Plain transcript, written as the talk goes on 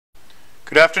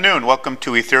Good afternoon. Welcome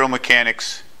to Ethereal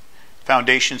Mechanics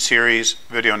Foundation Series,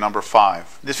 video number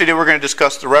 5. In this video we're going to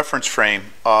discuss the reference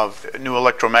frame of new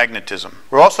electromagnetism.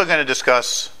 We're also going to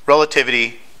discuss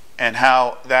relativity and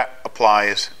how that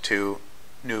applies to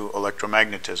new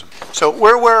electromagnetism. So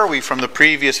where were we from the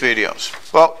previous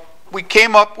videos? Well, we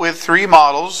came up with 3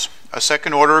 models,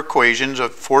 second order equations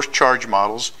of force charge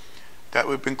models that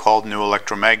would have been called new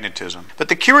electromagnetism. But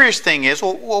the curious thing is,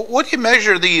 well, what do you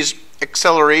measure these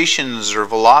accelerations or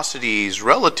velocities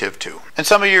relative to? And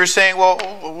some of you are saying, well,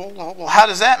 how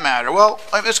does that matter? Well,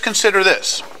 let's consider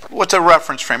this. What's a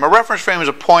reference frame? A reference frame is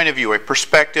a point of view, a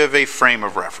perspective, a frame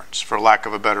of reference, for lack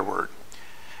of a better word.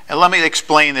 And let me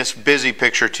explain this busy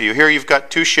picture to you. Here you've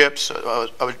got 2 ships,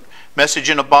 a message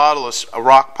in a bottle, a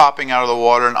rock popping out of the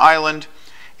water, an island,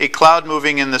 a cloud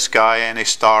moving in the sky, and a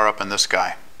star up in the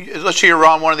sky. Let's say you're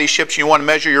on one of these ships and you want to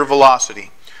measure your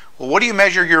velocity. Well, what do you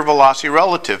measure your velocity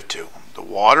relative to? The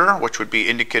water, which would be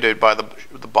indicated by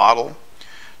the bottle.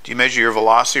 Do you measure your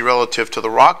velocity relative to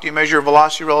the rock? Do you measure your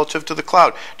velocity relative to the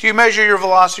cloud? Do you measure your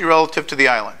velocity relative to the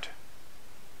island?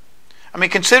 I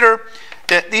mean, consider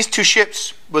that these 2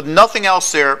 ships with nothing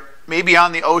else there, maybe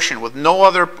on the ocean with no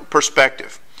other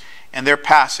perspective, and they're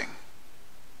passing.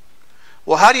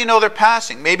 Well, how do you know they're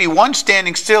passing? Maybe one's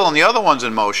standing still and the other one's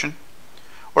in motion.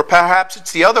 Or perhaps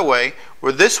it's the other way,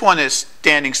 where this one is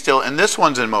standing still and this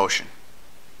one's in motion.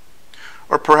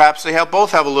 Or perhaps they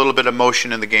both have a little bit of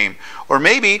motion in the game. Or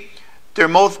maybe they're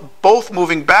both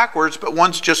moving backwards, but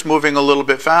one's just moving a little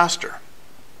bit faster.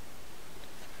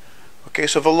 Okay,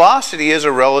 so velocity is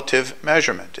a relative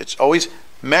measurement. It's always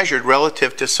measured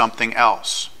relative to something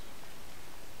else.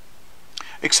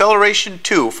 Acceleration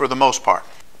too, for the most part.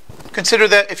 Consider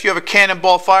that if you have a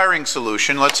cannonball firing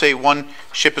solution, let's say one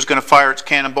ship is going to fire its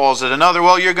cannonballs at another,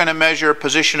 well, you're going to measure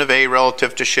position of A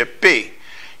relative to ship B.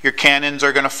 Your cannons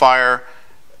are going to fire,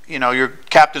 your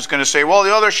captain's going to say, well,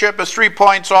 the other ship is 3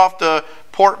 points off the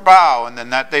port bow, and then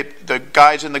the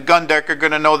guys in the gun deck are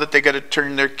going to know that they got to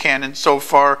turn their cannon so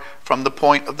far from the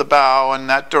point of the bow in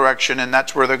that direction, and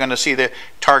that's where they're going to see the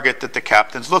target that the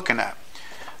captain's looking at.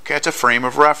 Okay, it's a frame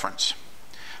of reference.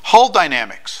 Hull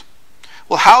dynamics.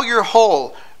 Well, how your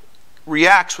hull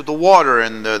reacts with the water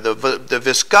and the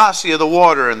viscosity of the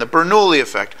water and the Bernoulli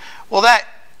effect, well, that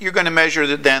you're going to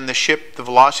measure then the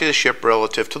velocity of the ship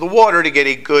relative to the water to get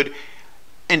a good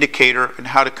indicator in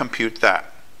how to compute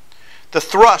that. The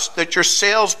thrust that your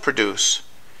sails produce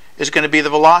is going to be the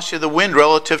velocity of the wind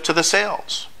relative to the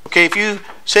sails. Okay, if you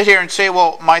sit here and say,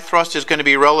 well, my thrust is going to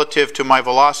be relative to my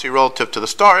velocity relative to the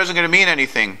star, it isn't going to mean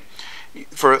anything.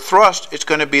 For thrust, it's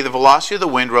going to be the velocity of the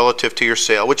wind relative to your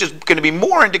sail, which is going to be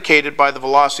more indicated by the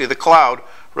velocity of the cloud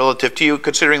relative to you,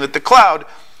 considering that the cloud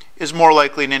is more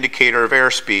likely an indicator of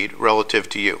airspeed relative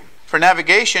to you. For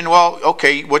navigation, well,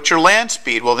 okay, what's your land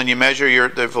speed? Well, then you measure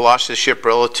the velocity of the ship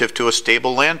relative to a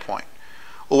stable land point.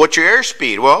 Well, what's your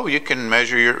airspeed? Well, you can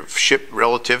measure your ship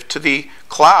relative to the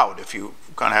cloud if you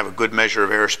going to have a good measure of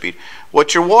airspeed.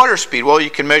 What's your water speed? Well, you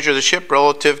can measure the ship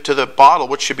relative to the bottle,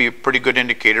 which should be a pretty good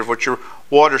indicator of what your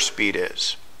water speed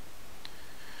is.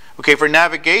 Okay, for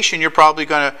navigation, you're probably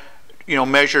going to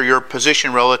measure your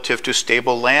position relative to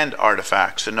stable land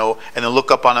artifacts and then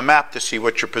look up on a map to see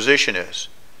what your position is.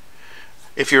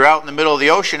 If you're out in the middle of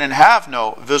the ocean and have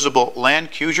no visible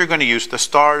land cues, you're going to use the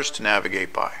stars to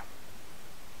navigate by.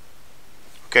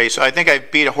 Okay, so I think I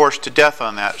beat a horse to death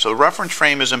on that. So the reference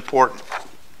frame is important.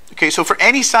 Okay, so for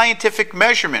any scientific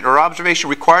measurement or observation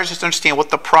requires us to understand what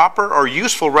the proper or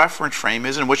useful reference frame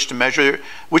is in which the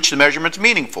measurement's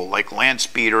meaningful, like land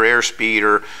speed or airspeed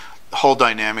or hull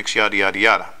dynamics, yada, yada,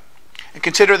 yada. And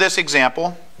consider this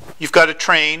example. You've got a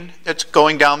train that's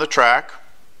going down the track,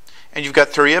 and you've got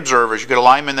 3 observers. You've got a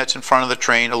lineman that's in front of the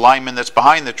train, a lineman that's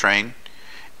behind the train,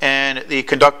 and the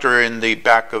conductor in the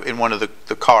back in one of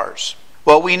the cars.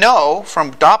 Well, we know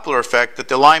from Doppler effect that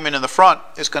the lineman in the front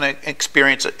is going to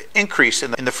experience an increase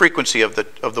in the frequency of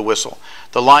the whistle.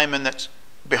 The lineman that's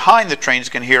behind the train is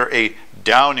going to hear a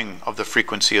downing of the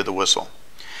frequency of the whistle.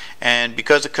 And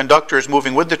because the conductor is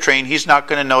moving with the train, he's not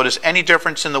going to notice any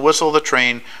difference in the whistle of the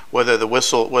train, whether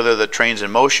the train's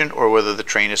in motion or whether the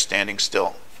train is standing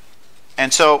still.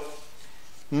 And so,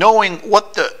 knowing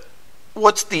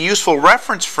what's the useful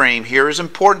reference frame here is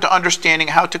important to understanding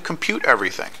how to compute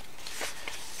everything.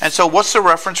 And so what's the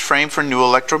reference frame for new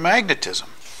electromagnetism?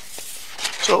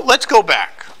 So let's go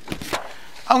back.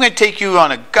 I'm going to take you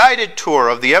on a guided tour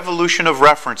of the evolution of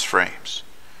reference frames,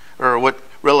 or what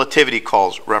relativity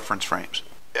calls reference frames.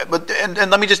 And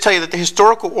let me just tell you that the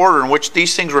historical order in which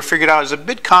these things were figured out is a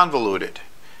bit convoluted.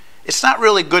 It's not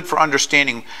really good for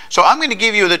understanding. So I'm going to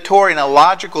give you the tour in a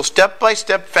logical,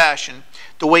 step-by-step fashion,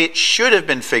 the way it should have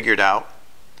been figured out,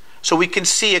 so we can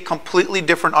see a completely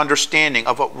different understanding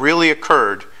of what really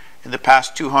occurred in the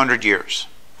past 200 years.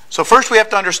 So first we have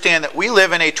to understand that we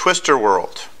live in a twister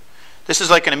world. This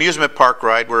is like an amusement park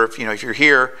ride where if you're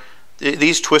here,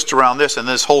 these twist around this and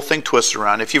this whole thing twists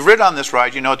around. If you've ridden on this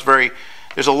ride, you know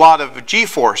there's a lot of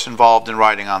G-force involved in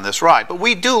riding on this ride. But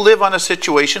we do live on a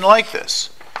situation like this.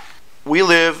 We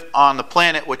live on the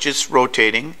planet which is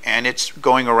rotating and it's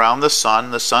going around the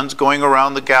sun's going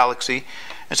around the galaxy,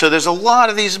 and so there's a lot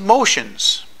of these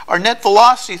motions. Our net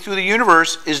velocity through the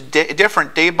universe is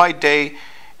different day by day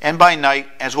and by night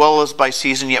as well as by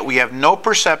season, yet we have no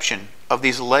perception of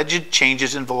these alleged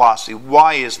changes in velocity.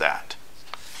 Why is that?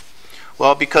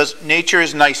 Well, because nature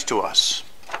is nice to us.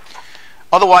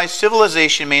 Otherwise,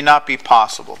 civilization may not be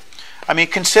possible. I mean,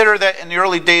 consider that in the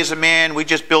early days of man, we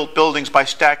just built buildings by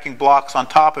stacking blocks on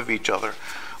top of each other.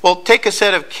 Well, take a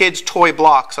set of kids' toy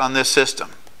blocks on this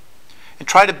system and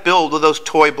try to build with those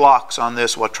toy blocks on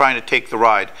this while trying to take the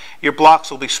ride. Your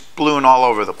blocks will be sploon all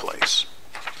over the place.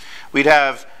 We'd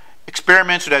have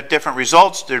experiments would have different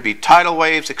results. There'd be tidal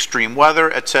waves, extreme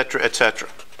weather, etc., etc.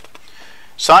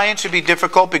 Science would be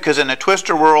difficult because in a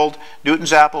twister world,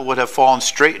 Newton's apple would have fallen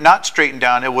not straightened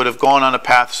down, it would have gone on a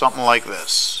path something like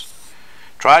this.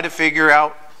 Try to figure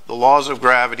out the laws of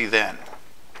gravity then.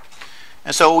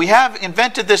 And so we have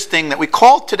invented this thing that we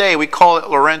call it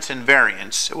Lorentz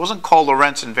invariance. It wasn't called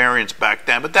Lorentz invariance back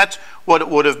then, but that's what it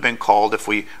would have been called if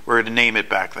we were to name it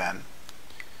back then.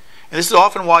 And this is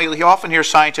often why you often hear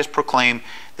scientists proclaim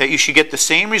that you should get the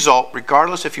same result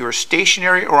regardless if you are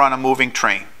stationary or on a moving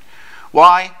train.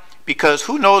 Why? Because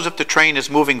who knows if the train is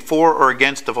moving for or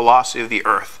against the velocity of the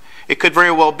Earth. It could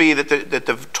very well be that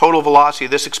the total velocity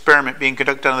of this experiment being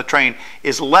conducted on the train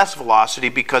is less velocity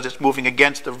because it's moving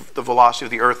against the velocity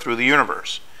of the Earth through the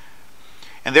universe.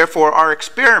 And therefore our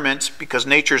experiments, because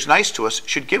nature is nice to us,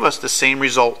 should give us the same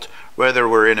result whether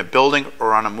we're in a building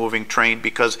or on a moving train,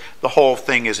 because the whole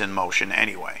thing is in motion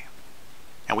anyway.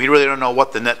 And we really don't know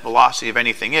what the net velocity of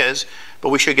anything is, but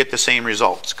we should get the same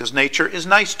results because nature is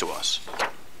nice to us.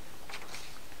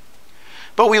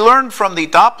 But we learned from the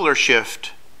Doppler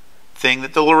shift thing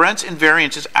that the Lorentz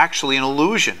invariance is actually an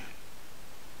illusion.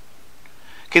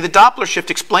 Okay, the Doppler shift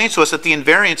explains to us that the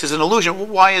invariance is an illusion. Well,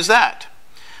 why is that?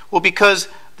 Well, because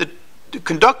the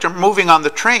conductor moving on the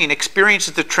train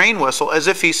experiences the train whistle as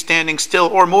if he's standing still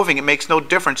or moving. It makes no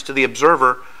difference to the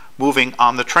observer moving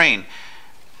on the train.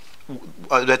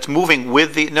 That's moving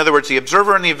with in other words, the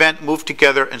observer and the event move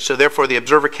together, and so therefore the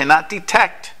observer cannot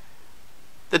detect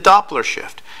the Doppler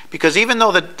shift. Because even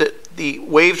though the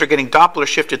waves are getting Doppler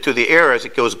shifted through the air as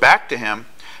it goes back to him,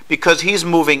 because he's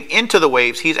moving into the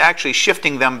waves, he's actually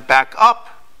shifting them back up.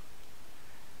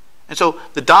 And so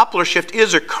the Doppler shift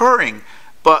is occurring,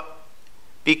 but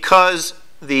because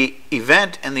the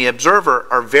event and the observer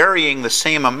are varying the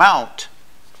same amount,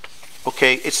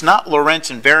 okay, it's not Lorentz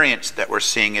invariance that we're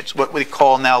seeing, it's what we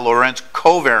call now Lorentz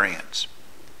covariance.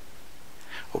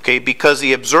 Okay, because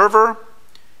the observer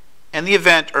and the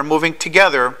event are moving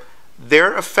together,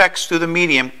 their effects through the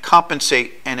medium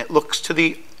compensate, and it looks to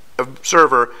the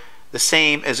observer the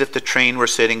same as if the train were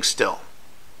sitting still.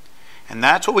 And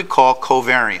that's what we call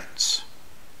covariance.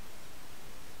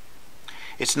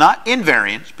 It's not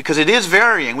invariance because it is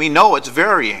varying. We know it's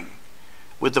varying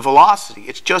with the velocity.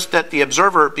 It's just that the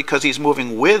observer, because he's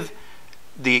moving with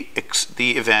the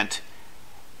event,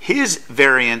 his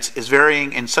variance is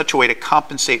varying in such a way to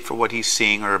compensate for what he's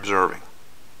seeing or observing.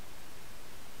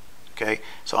 Okay,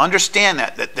 so understand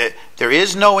that there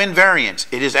is no invariance.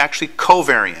 It is actually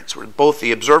covariance, where both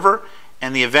the observer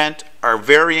and the event are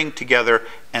varying together,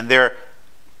 and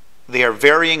they are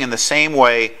varying in the same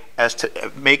way as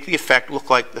to make the effect look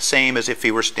like the same as if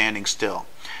he were standing still.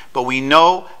 But we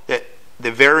know that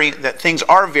that things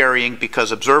are varying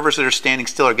because observers that are standing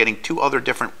still are getting two other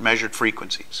different measured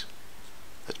frequencies.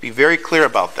 Let's be very clear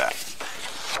about that.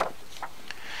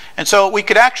 And so we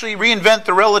could actually reinvent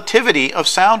the relativity of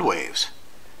sound waves.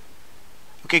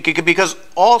 Okay, because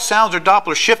all sounds are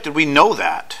Doppler shifted, we know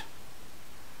that.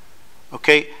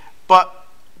 Okay, but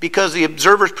because the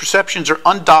observer's perceptions are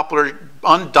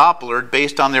undopplered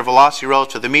based on their velocity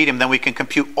relative to the medium, then we can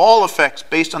compute all effects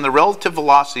based on the relative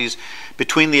velocities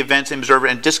between the events and the observer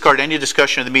and discard any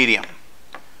discussion of the medium.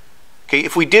 Okay,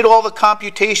 if we did all the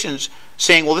computations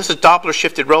saying, well, this is Doppler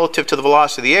shifted relative to the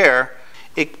velocity of the air,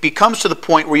 it becomes to the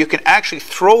point where you can actually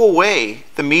throw away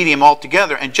the medium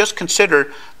altogether and just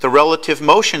consider the relative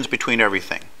motions between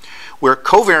everything. Where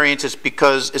covariance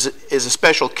is a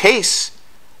special case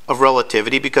of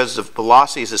relativity because the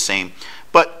velocity is the same.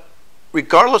 But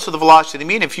regardless of the velocity of the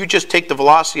medium, if you just take the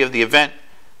velocity of the event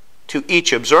to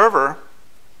each observer,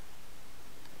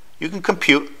 you can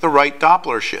compute the right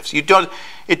Doppler shifts.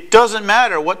 It doesn't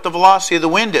matter what the velocity of the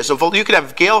wind is. So you could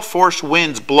have gale force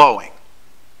winds blowing,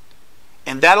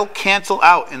 and that'll cancel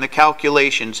out in the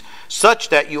calculations such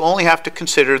that you only have to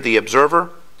consider the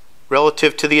observer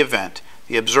relative to the event,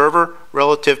 the observer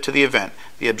relative to the event,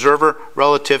 the observer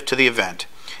relative to the event,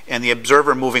 and the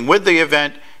observer moving with the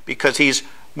event because he's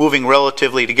moving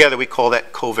relatively together. We call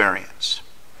that covariance.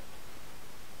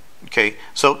 Okay,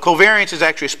 so covariance is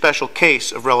actually a special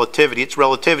case of relativity. It's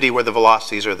relativity where the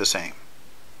velocities are the same.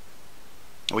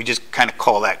 We just kind of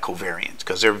call that covariance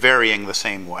because they're varying the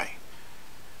same way.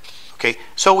 Okay,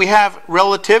 so we have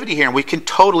relativity here, and we can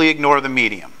totally ignore the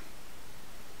medium.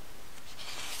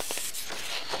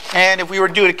 And if we were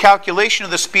to do a calculation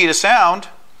of the speed of sound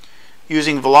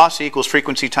using velocity equals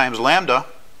frequency times lambda,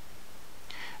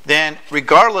 then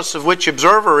regardless of which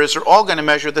observer is, they're all going to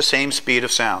measure the same speed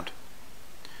of sound.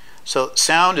 So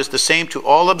sound is the same to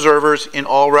all observers in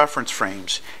all reference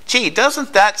frames. Gee,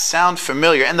 doesn't that sound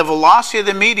familiar? And the velocity of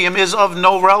the medium is of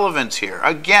no relevance here.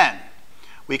 Again,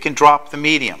 we can drop the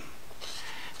medium.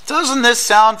 Doesn't this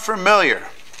sound familiar?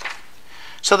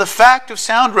 So the fact of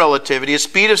sound relativity is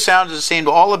speed of sound is the same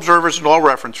to all observers in all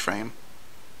reference frame.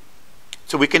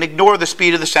 So we can ignore the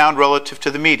speed of the sound relative to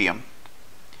the medium.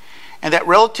 And that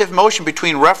relative motion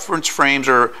between reference frames,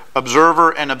 or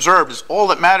observer and observed, is all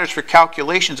that matters for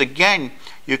calculations. Again,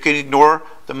 you can ignore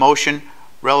the motion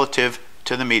relative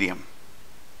to the medium.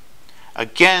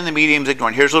 Again, the medium is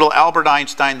ignored. Here's little Albert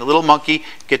Einstein, the little monkey,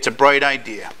 gets a bright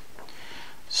idea.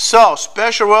 So,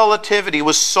 special relativity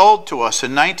was sold to us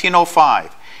in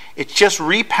 1905. It just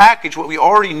repackaged what we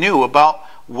already knew about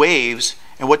waves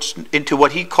and into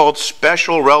what he called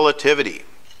special relativity.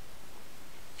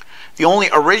 The only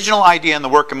original idea in the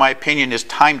work, in my opinion, is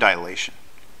time dilation.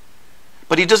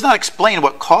 But he does not explain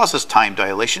what causes time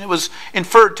dilation. It was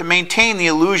inferred to maintain the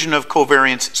illusion of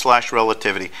covariance /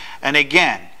 relativity. And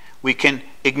again, we can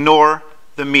ignore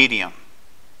the medium.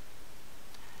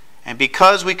 And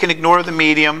because we can ignore the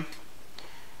medium,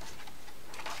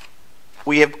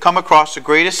 we have come across the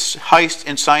greatest heist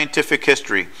in scientific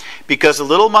history, because the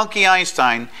little monkey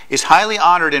Einstein is highly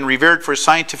honored and revered for his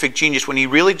scientific genius when he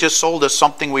really just sold us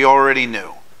something we already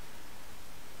knew.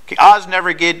 Okay, Oz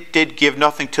never did give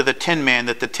nothing to the Tin Man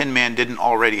that the Tin Man didn't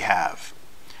already have.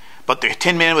 But the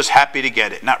Tin Man was happy to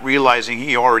get it, not realizing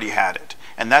he already had it.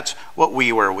 And that's what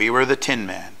we were. We were the Tin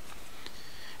Man.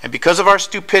 And because of our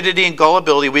stupidity and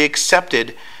gullibility, we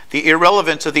accepted the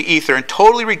irrelevance of the ether and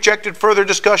totally rejected further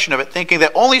discussion of it, thinking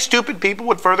that only stupid people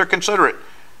would further consider it.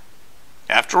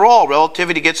 After all,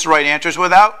 relativity gets the right answers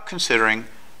without considering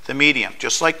the medium,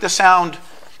 just like the sound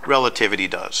relativity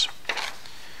does.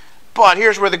 But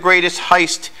here's where the greatest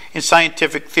heist in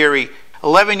scientific theory.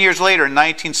 11 years later, in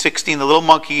 1916, the little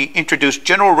monkey introduced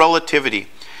general relativity.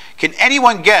 Can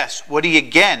anyone guess what he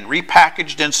again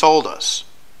repackaged and sold us?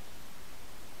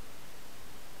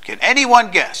 Can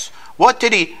anyone guess? What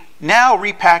did he now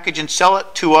repackage and sell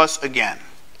it to us again?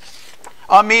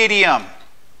 A medium.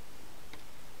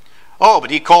 Oh,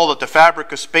 but he called it the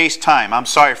fabric of space-time. I'm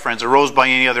sorry, friends, it rose by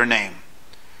any other name.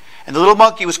 And the little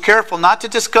monkey was careful not to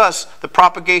discuss the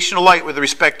propagation of light with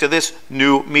respect to this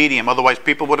new medium. Otherwise,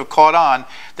 people would have caught on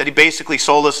that he basically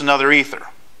sold us another ether.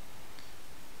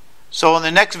 So in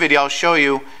the next video, I'll show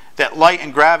you that light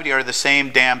and gravity are the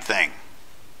same damn thing.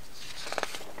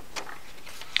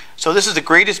 So this is the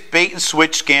greatest bait and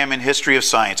switch scam in history of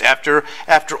science. After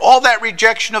all that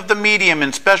rejection of the medium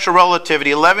in special relativity,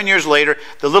 11 years later,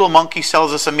 the little monkey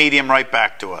sells us a medium right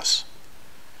back to us.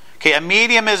 Okay, a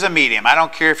medium is a medium. I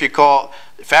don't care if you call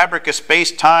it the fabric of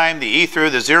space-time, the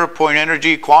ether, the zero-point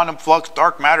energy, quantum flux,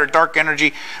 dark matter, dark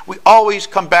energy. We always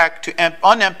come back to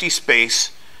unempty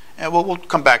space, and we'll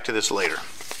come back to this later.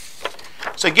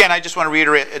 So again, I just want to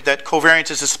reiterate that covariance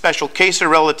is a special case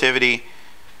of relativity.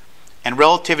 And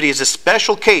relativity is a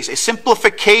special case, a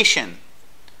simplification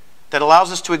that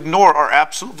allows us to ignore our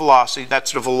absolute velocity,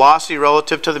 that's the velocity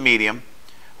relative to the medium,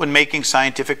 when making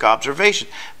scientific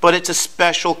observations. But it's a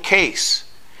special case.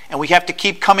 And we have to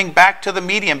keep coming back to the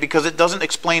medium because it doesn't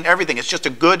explain everything. It's just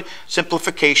a good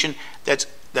simplification that's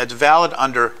valid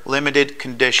under limited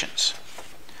conditions.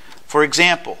 For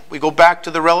example, we go back to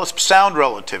the sound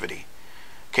relativity.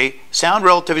 Okay, sound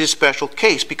relativity is a special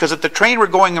case because if the train were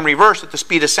going in reverse at the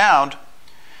speed of sound,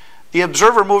 the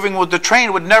observer moving with the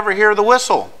train would never hear the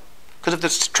whistle. Because if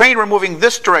the train were moving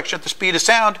this direction at the speed of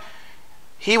sound,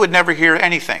 he would never hear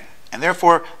anything. And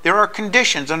therefore, there are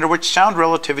conditions under which sound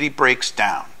relativity breaks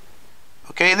down.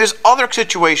 Okay, and there's other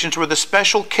situations where the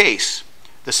special case,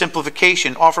 the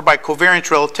simplification offered by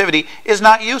covariance relativity, is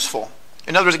not useful.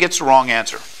 In other words, it gets the wrong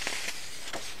answer.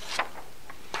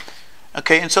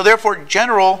 Okay, and so therefore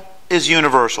general is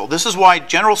universal. This is why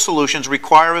general solutions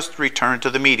require us to return to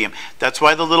the medium. That's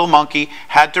why the little monkey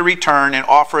had to return and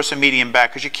offer us a medium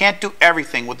back, because you can't do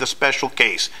everything with the special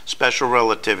case, special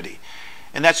relativity.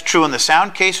 And that's true in the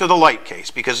sound case or the light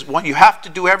case, because you have to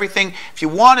do everything. If you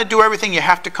want to do everything, you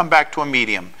have to come back to a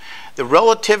medium. The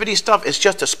relativity stuff is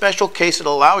just a special case that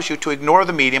allows you to ignore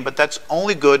the medium, but that's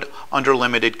only good under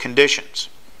limited conditions.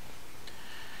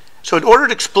 So in order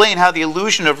to explain how the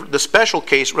illusion of the special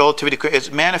case relativity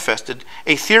is manifested,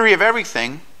 a theory of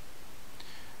everything,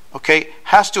 okay,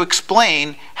 has to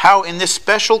explain how in this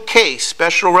special case,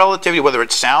 special relativity, whether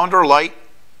it's sound or light,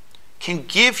 can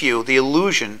give you the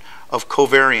illusion of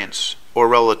covariance or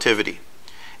relativity.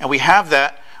 And we have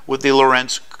that with the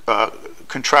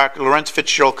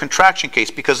Lorentz-Fitzgerald contraction case,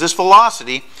 because this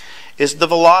velocity is the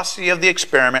velocity of the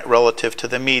experiment relative to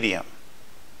the medium.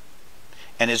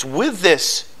 And it's with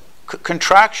this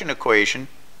contraction equation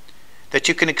that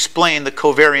you can explain the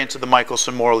covariance of the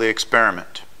Michelson-Morley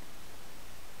experiment.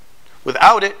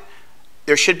 Without it,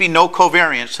 there should be no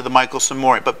covariance to the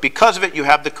Michelson-Morley, but because of it, you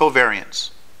have the covariance.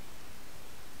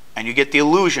 And you get the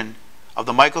illusion of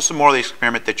the Michelson-Morley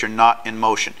experiment that you're not in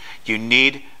motion. You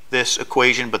need this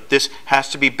equation, but this has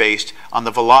to be based on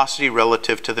the velocity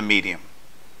relative to the medium.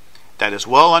 That is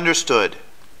well understood.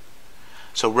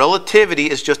 So relativity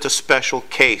is just a special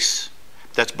case.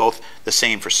 That's both the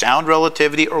same for sound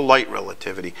relativity or light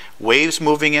relativity. Waves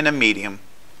moving in a medium.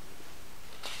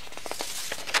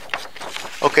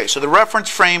 Okay, so the reference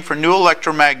frame for new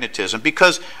electromagnetism,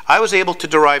 because I was able to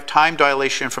derive time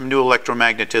dilation from new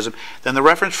electromagnetism, then the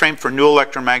reference frame for new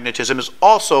electromagnetism is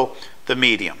also the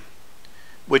medium,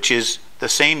 which is the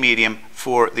same medium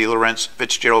for the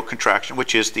Lorentz-Fitzgerald contraction,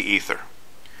 which is the ether.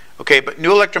 Okay, but new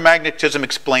electromagnetism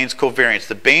explains covariance.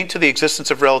 The bane to the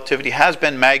existence of relativity has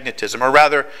been magnetism, or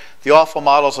rather, the awful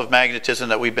models of magnetism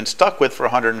that we've been stuck with for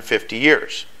 150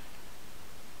 years.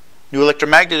 New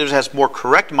electromagnetism has more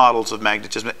correct models of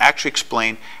magnetism that actually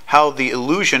explain how the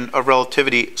illusion of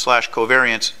relativity /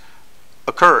 covariance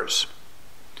occurs.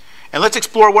 And let's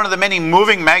explore one of the many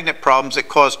moving magnet problems that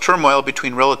cause turmoil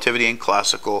between relativity and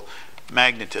classical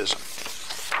magnetism.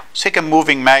 Let's take a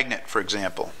moving magnet, for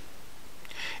example.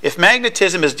 If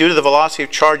magnetism is due to the velocity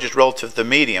of charges relative to the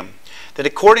medium, then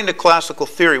according to classical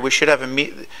theory, we should have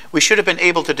been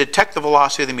able to detect the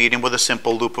velocity of the medium with a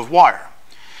simple loop of wire.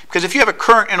 Because if you have a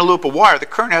current in a loop of wire, the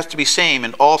current has to be same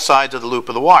in all sides of the loop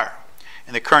of the wire.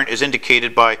 And the current is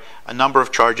indicated by a number of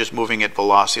charges moving at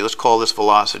velocity. Let's call this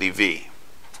velocity v.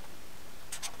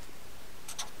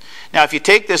 Now if you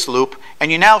take this loop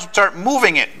and you now start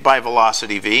moving it by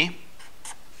velocity v,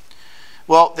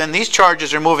 well, then these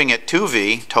charges are moving at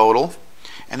 2v total,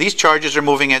 and these charges are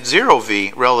moving at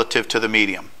 0v relative to the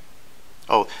medium.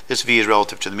 Oh, this v is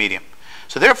relative to the medium.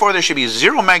 So therefore, there should be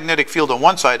 0 magnetic field on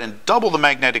one side and double the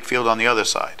magnetic field on the other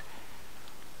side.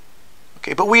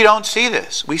 Okay, but we don't see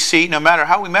this. We see, no matter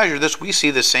how we measure this, we see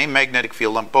the same magnetic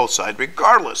field on both sides,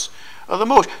 regardless of the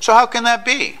motion. So how can that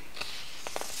be?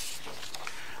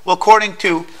 Well, according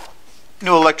to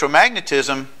new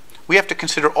electromagnetism, we have to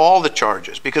consider all the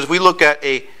charges, because if we look at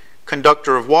a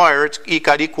conductor of wire, it's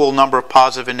got equal number of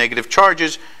positive and negative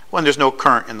charges when there's no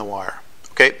current in the wire.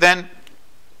 Okay, then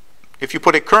if you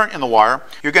put a current in the wire,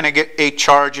 you're going to get a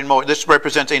charge in motion. This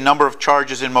represents a number of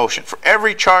charges in motion. For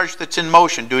every charge that's in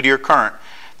motion due to your current,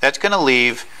 that's going to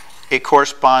leave a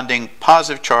corresponding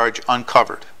positive charge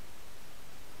uncovered.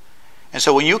 And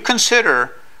so when you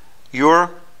consider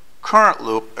your current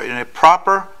loop in a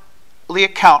properly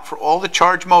account for all the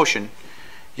charge motion,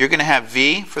 you're going to have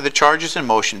v for the charges in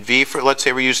motion, v for, let's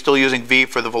say we're still using v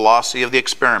for the velocity of the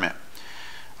experiment.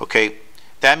 Okay,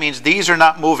 that means these are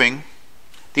not moving.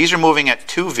 These are moving at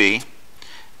 2v,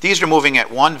 these are moving at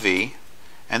 1v,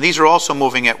 and these are also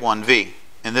moving at 1v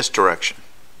in this direction.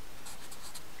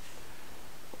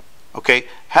 Okay,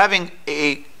 having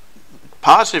a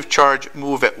positive charge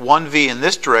move at 1v in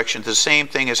this direction is the same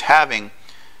thing as having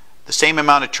the same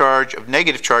amount of charge of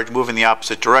negative charge move in the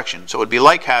opposite direction. So it would be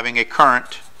like having a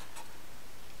current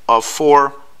of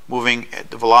 4 moving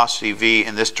at the velocity v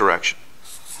in this direction,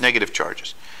 negative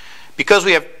charges. Because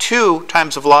we have 2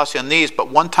 times the velocity on these, but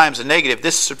 1 times the negative,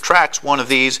 this subtracts one of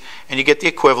these, and you get the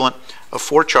equivalent of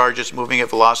 4 charges moving at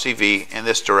velocity v in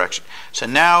this direction. So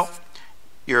now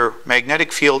your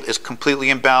magnetic field is completely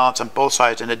imbalanced on both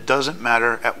sides, and it doesn't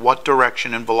matter at what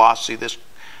direction and velocity this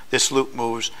loop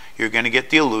moves, you're going to get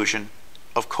the illusion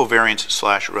of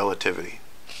covariance / relativity.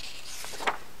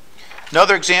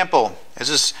 Another example, as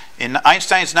is in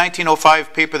Einstein's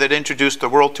 1905 paper that introduced the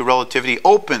world to relativity,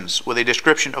 opens with a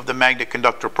description of the magnet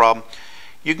conductor problem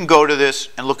You can go to this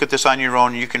and look at this on your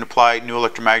own. You can apply new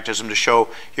electromagnetism to show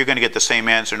you're going to get the same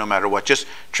answer no matter what. Just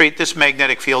treat this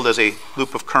magnetic field as a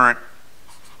loop of current,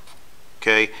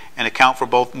 okay, and account for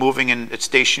both moving and its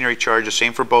stationary charge, the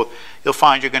same for both. You'll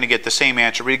find you're going to get the same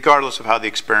answer regardless of how the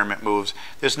experiment moves.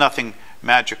 There's nothing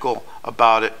magical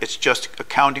about it. It's just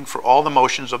accounting for all the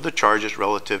motions of the charges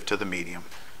relative to the medium.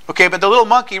 Okay, but the little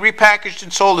monkey repackaged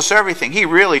and sold us everything. He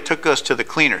really took us to the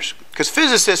cleaners. Because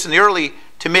physicists in the early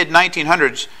to mid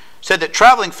 1900s said that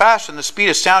traveling faster than the speed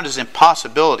of sound is an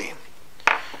impossibility.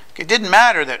 It didn't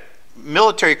matter that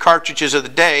military cartridges of the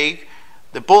day,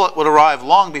 the bullet would arrive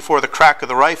long before the crack of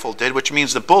the rifle did, which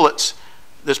means the bullets,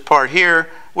 this part here,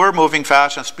 were moving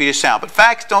faster than the speed of sound. But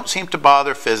facts don't seem to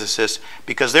bother physicists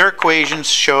because their equations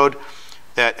showed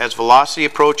that as velocity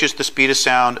approaches the speed of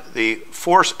sound, the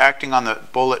force acting on the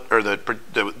bullet or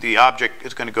the object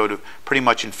is going to go to pretty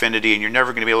much infinity, and you're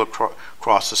never going to be able to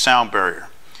cross the sound barrier.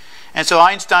 And so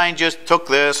Einstein just took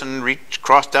this and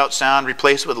crossed out sound,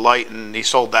 replaced it with light, and he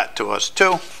sold that to us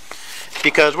too.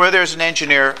 Because where there's an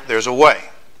engineer, there's a way.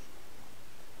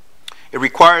 It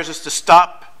requires us to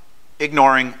stop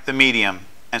ignoring the medium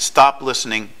and stop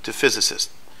listening to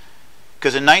physicists.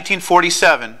 Because in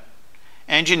 1947,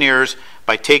 engineers,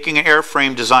 by taking an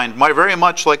airframe designed very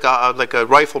much like a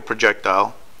rifle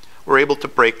projectile, were able to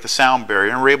break the sound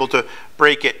barrier, and we're able to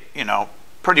break it,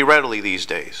 pretty readily these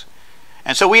days.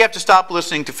 And so we have to stop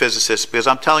listening to physicists, because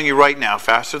I'm telling you right now,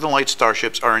 faster than light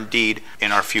starships are indeed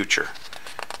in our future.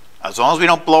 As long as we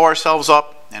don't blow ourselves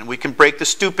up and we can break the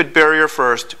stupid barrier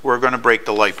first, we're going to break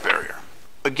the light barrier.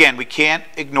 Again, we can't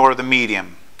ignore the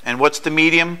medium. And what's the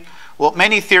medium? Well,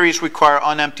 many theories require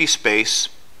unempty space.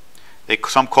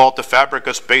 Some call it the fabric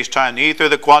of space-time, the ether,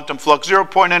 the quantum flux,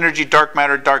 zero-point energy, dark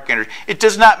matter, dark energy. It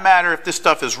does not matter if this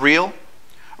stuff is real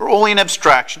or only an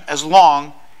abstraction, as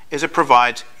long as it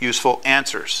provides useful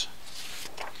answers.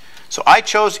 So I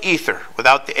chose ether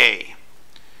without the A.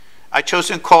 I chose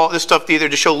to call this stuff the ether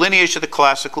to show lineage to the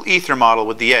classical ether model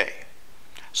with the A.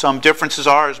 Some differences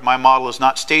are, as my model is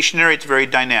not stationary, it's very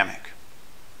dynamic.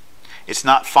 It's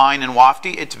not fine and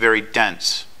wafty, it's very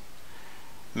dense.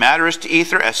 Matter is to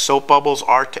ether as soap bubbles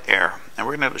are to air. And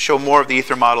we're going to show more of the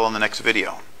ether model in the next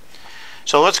video.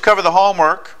 So let's cover the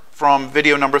homework from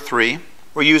video number 3.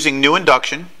 We're using new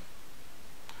induction.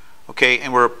 Okay,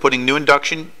 and we're putting new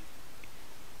induction.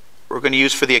 We're going to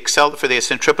use for the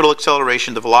centripetal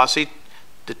acceleration, the velocity,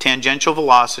 the tangential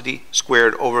velocity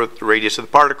squared over the radius of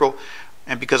the particle.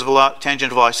 And because of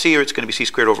tangential velocity here, it's going to be c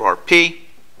squared over rp.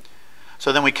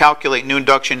 So then we calculate new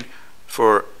induction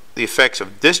for the effects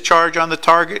of this charge on the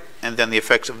target, and then the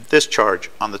effects of this charge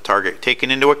on the target, taking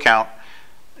into account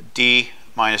d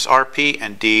minus rp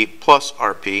and d plus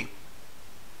rp.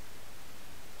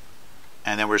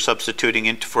 And then we're substituting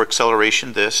into for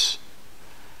acceleration this.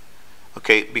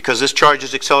 Okay, because this charge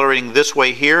is accelerating this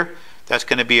way here, that's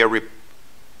going to be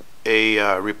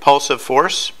a repulsive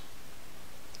force.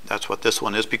 That's what this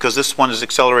one is. Because this one is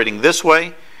accelerating this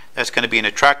way, that's going to be an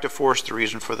attractive force, the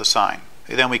reason for the sign.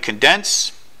 And then we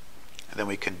condense. And then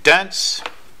we condense.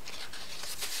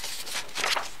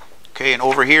 Okay, and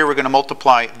over here we're going to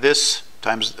multiply this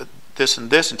times this, and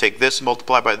take this and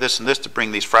multiply by this and this to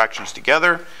bring these fractions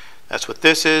together. That's what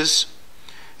this is.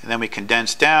 And then we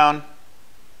condense down.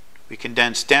 We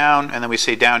condense down, and then we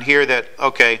say down here that,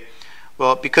 okay,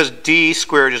 well, because d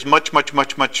squared is much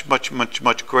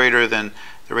greater than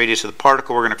the radius of the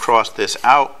particle, we're going to cross this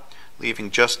out,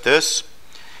 leaving just this.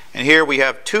 And here we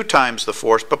have 2 times the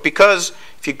force, but because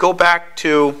if you go back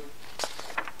to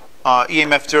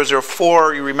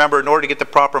emf004, you remember in order to get the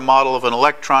proper model of an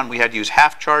electron, we had to use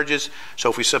half charges. So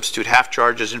if we substitute half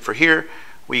charges in for here,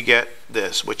 we get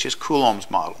this, which is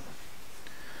Coulomb's model.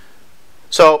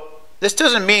 So this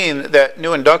doesn't mean that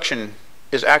new induction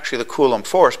is actually the Coulomb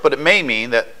force, but it may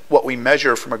mean that what we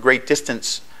measure from a great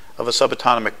distance of a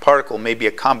subatomic particle may be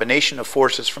a combination of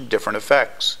forces from different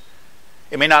effects.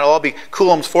 It may not all be,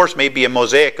 Coulomb's force may be a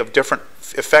mosaic of different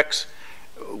effects.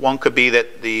 One could be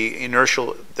that the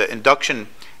induction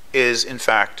is in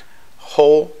fact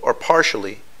whole or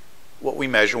partially what we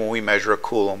measure when we measure a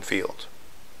Coulomb field.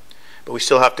 But we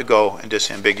still have to go and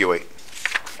disambiguate.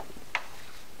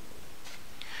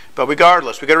 But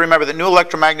regardless, we've got to remember that new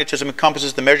electromagnetism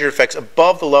encompasses the measured effects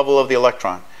above the level of the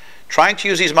electron. Trying to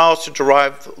use these models to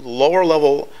derive lower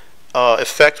level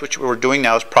effects, which we're doing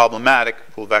now, is problematic,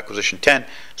 rule of acquisition 10.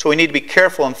 So we need to be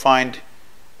careful and find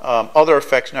other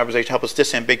effects in observation to help us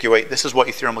disambiguate. This is what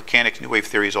Ethereal Mechanics, new wave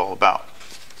theory is all about.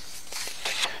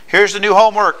 Here's the new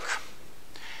homework.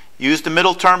 Use the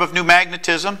middle term of new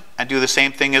magnetism and do the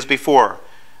same thing as before.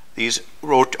 These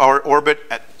orbit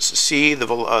at c,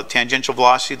 the tangential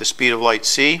velocity, the speed of light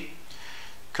c.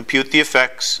 compute the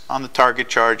effects on the target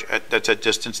charge that's at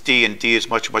distance d, and d is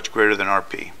much, much greater than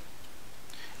rp.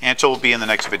 Answer will be in the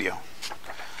next video.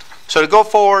 So to go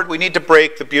forward, we need to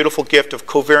break the beautiful gift of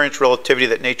covariance relativity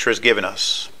that nature has given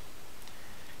us.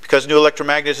 Because new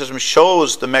electromagnetism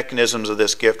shows the mechanisms of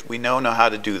this gift, we know how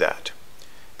to do that.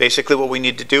 Basically what we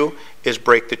need to do is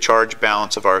break the charge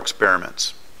balance of our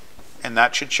experiments. And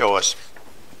that should show us.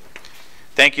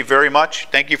 Thank you very much.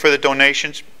 Thank you for the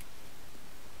donations.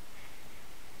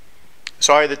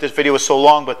 Sorry that this video was so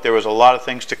long, but there was a lot of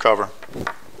things to cover.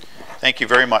 Thank you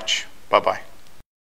very much. Bye-bye.